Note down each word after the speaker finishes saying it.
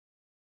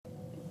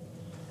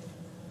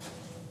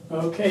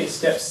Okay,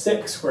 step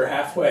 6, we're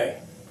halfway.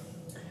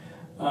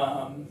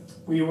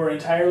 We were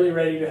entirely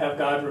ready to have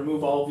God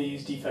remove all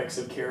these defects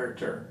of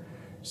character.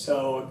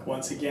 So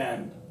once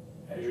again,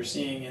 as you're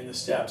seeing in the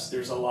steps,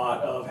 there's a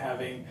lot of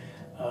having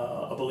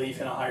a belief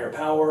in a higher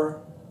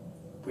power.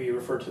 We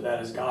refer to that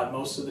as God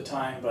most of the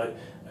time, but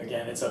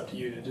again, it's up to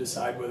you to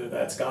decide whether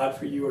that's God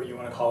for you or you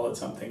want to call it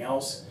something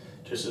else,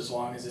 just as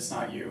long as it's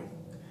not you.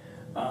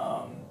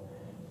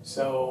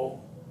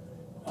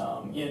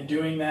 In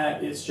doing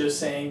that, it's just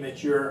saying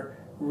that you're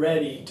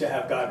ready to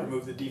have God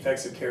remove the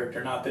defects of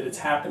character. Not that it's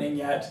happening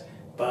yet,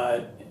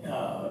 but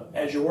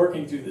as you're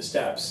working through the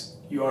steps,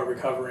 you are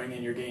recovering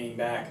and you're gaining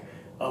back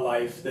a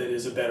life that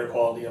is a better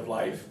quality of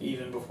life,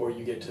 even before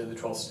you get to the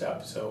 12th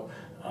step. So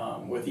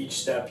with each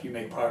step, you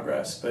make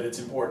progress, but it's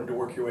important to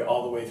work your way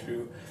all the way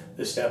through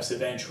the steps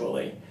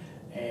eventually.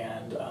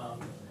 And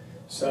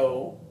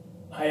so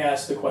I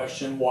asked the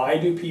question, why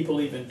do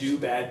people even do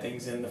bad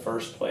things in the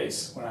first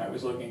place? When I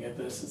was looking at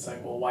this, it's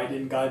like, well, why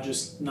didn't God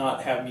just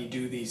not have me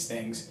do these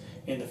things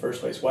in the first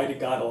place? Why did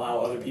God allow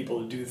other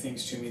people to do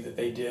things to me that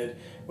they did,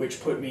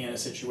 which put me in a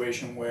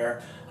situation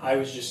where I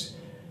was just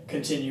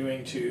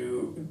continuing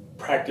to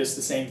practice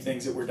the same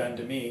things that were done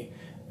to me,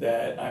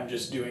 that I'm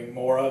just doing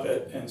more of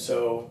it, and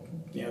so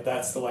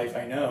that's the life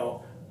I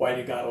know. Why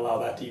did God allow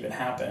that to even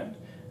happen?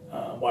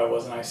 Why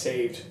wasn't I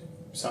saved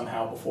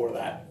somehow before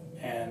that?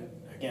 And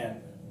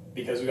again,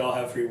 because we all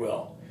have free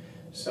will.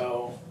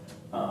 So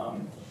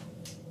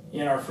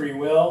in our free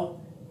will,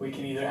 we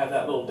can either have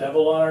that little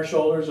devil on our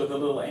shoulders or the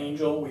little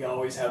angel. We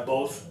always have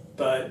both,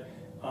 but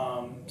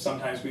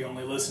sometimes we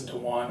only listen to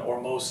one, or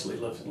mostly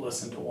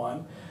listen to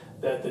one.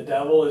 That the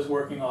devil is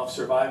working off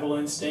survival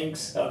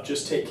instincts of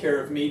just take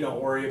care of me,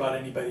 don't worry about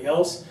anybody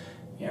else.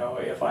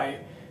 If I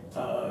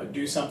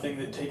do something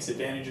that takes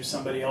advantage of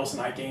somebody else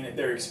and I gain at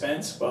their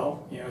expense,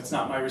 well, it's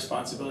not my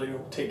responsibility to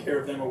take care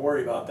of them or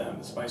worry about them.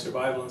 It's my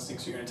survival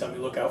instincts. You're going to tell me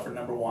look out for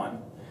number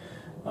one.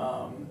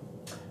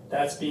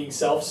 That's being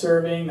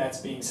self-serving. That's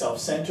being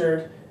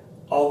self-centered.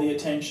 All the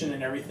attention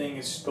and everything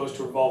is supposed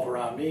to revolve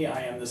around me.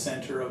 I am the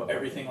center of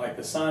everything, like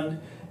the sun,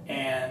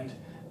 and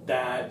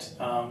that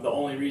the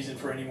only reason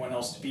for anyone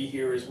else to be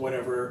here is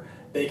whatever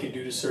they can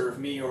do to serve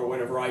me or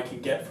whatever I can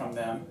get from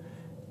them.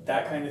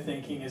 That kind of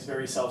thinking is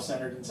very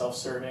self-centered and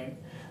self-serving.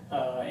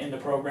 In the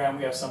program,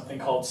 we have something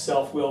called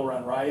self-will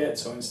run riot.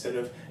 So instead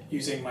of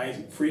using my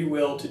free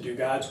will to do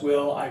God's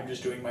will, I'm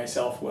just doing my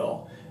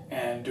self-will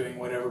and doing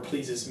whatever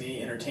pleases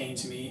me,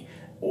 entertains me,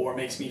 or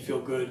makes me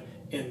feel good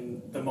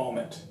in the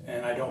moment.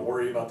 And I don't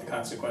worry about the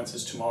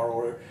consequences tomorrow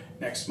or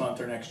next month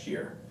or next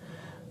year.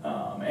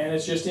 And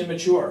it's just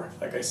immature.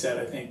 Like I said,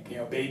 I think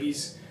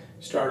babies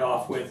start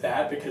off with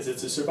that because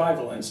it's a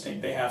survival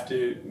instinct. They have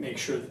to make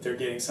sure that they're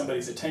getting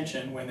somebody's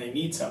attention when they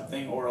need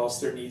something, or else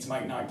their needs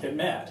might not get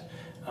met.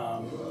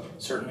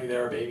 Certainly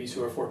there are babies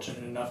who are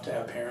fortunate enough to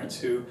have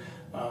parents who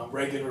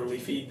regularly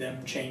feed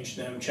them, change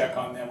them, check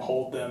on them,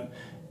 hold them,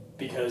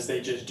 because they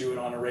just do it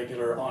on a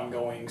regular,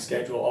 ongoing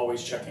schedule,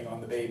 always checking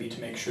on the baby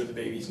to make sure the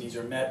baby's needs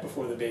are met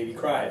before the baby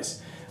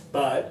cries.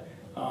 But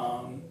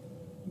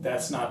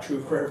that's not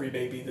true for every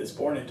baby that's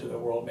born into the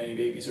world. Many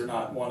babies are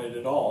not wanted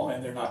at all,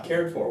 and they're not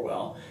cared for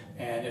well.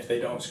 And if they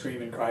don't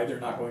scream and cry, they're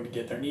not going to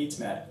get their needs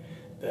met.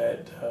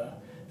 That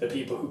the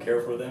people who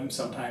care for them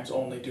sometimes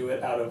only do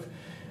it out of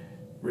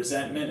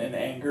resentment and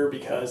anger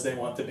because they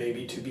want the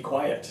baby to be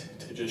quiet,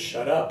 to just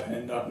shut up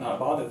and not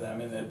bother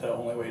them, and that the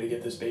only way to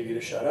get this baby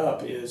to shut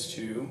up is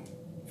to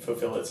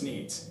fulfill its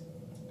needs.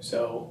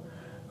 So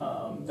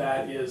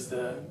that is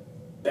the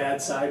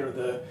bad side, or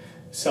the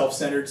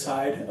self-centered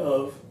side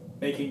of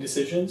making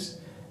decisions.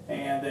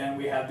 And then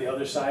we have the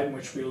other side in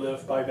which we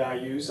live by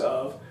values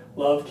of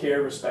love,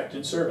 care, respect,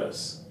 and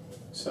service.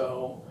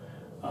 So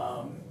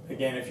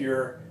again, if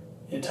you're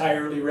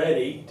entirely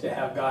ready to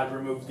have God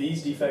remove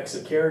these defects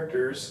of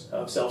characters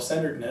of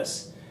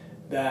self-centeredness,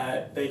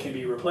 that they can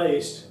be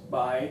replaced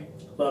by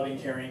loving,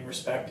 caring,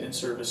 respect, and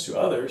service to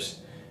others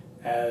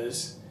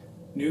as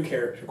new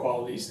character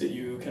qualities that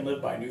you can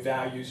live by, new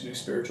values, new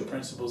spiritual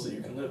principles that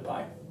you can live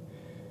by.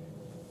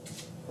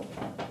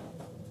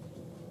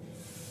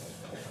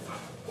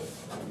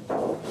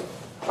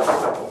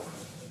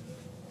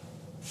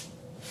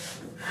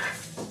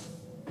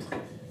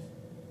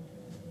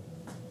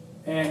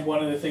 And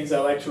one of the things I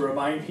like to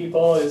remind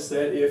people is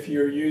that if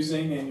you're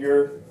using and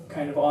you're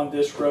kind of on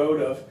this road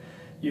of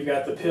you've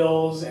got the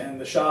pills and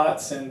the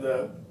shots and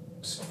the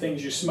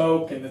things you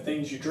smoke and the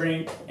things you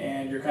drink,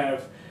 and you're kind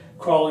of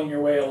crawling your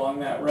way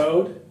along that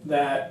road,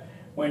 that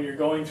when you're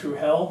going through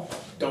hell,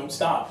 don't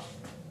stop.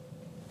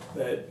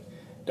 That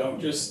don't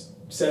just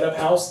set up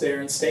house there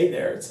and stay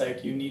there. It's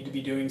like you need to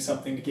be doing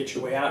something to get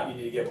your way out. You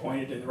need to get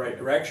pointed in the right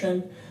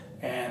direction.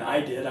 And I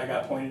did. I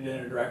got pointed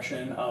in a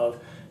direction of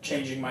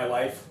changing my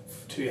life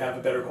to have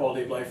a better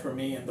quality of life for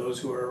me and those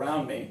who are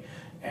around me.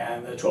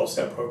 And the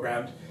 12-step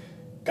program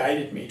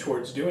guided me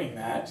towards doing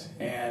that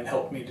and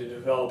helped me to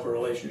develop a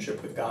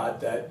relationship with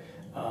God, that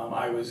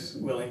I was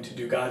willing to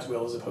do God's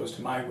will as opposed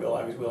to my will.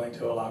 I was willing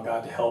to allow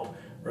God to help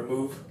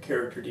remove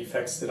character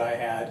defects that I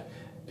had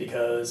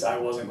because I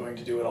wasn't going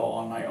to do it all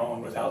on my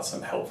own without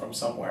some help from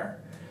somewhere.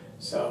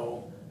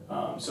 So,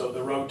 so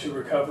the road to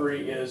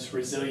recovery is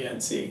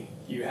resiliency.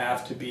 You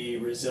have to be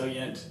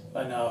resilient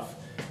enough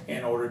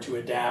in order to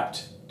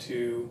adapt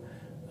to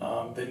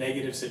the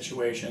negative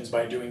situations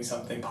by doing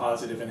something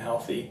positive and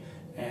healthy.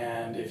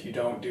 And if you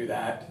don't do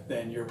that,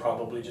 then you're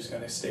probably just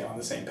going to stay on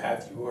the same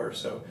path you were.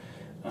 So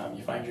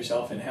you find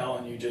yourself in hell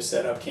and you just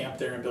set up camp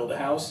there and build a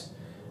house,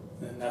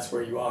 then that's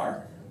where you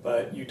are.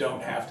 But you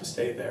don't have to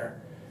stay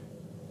there.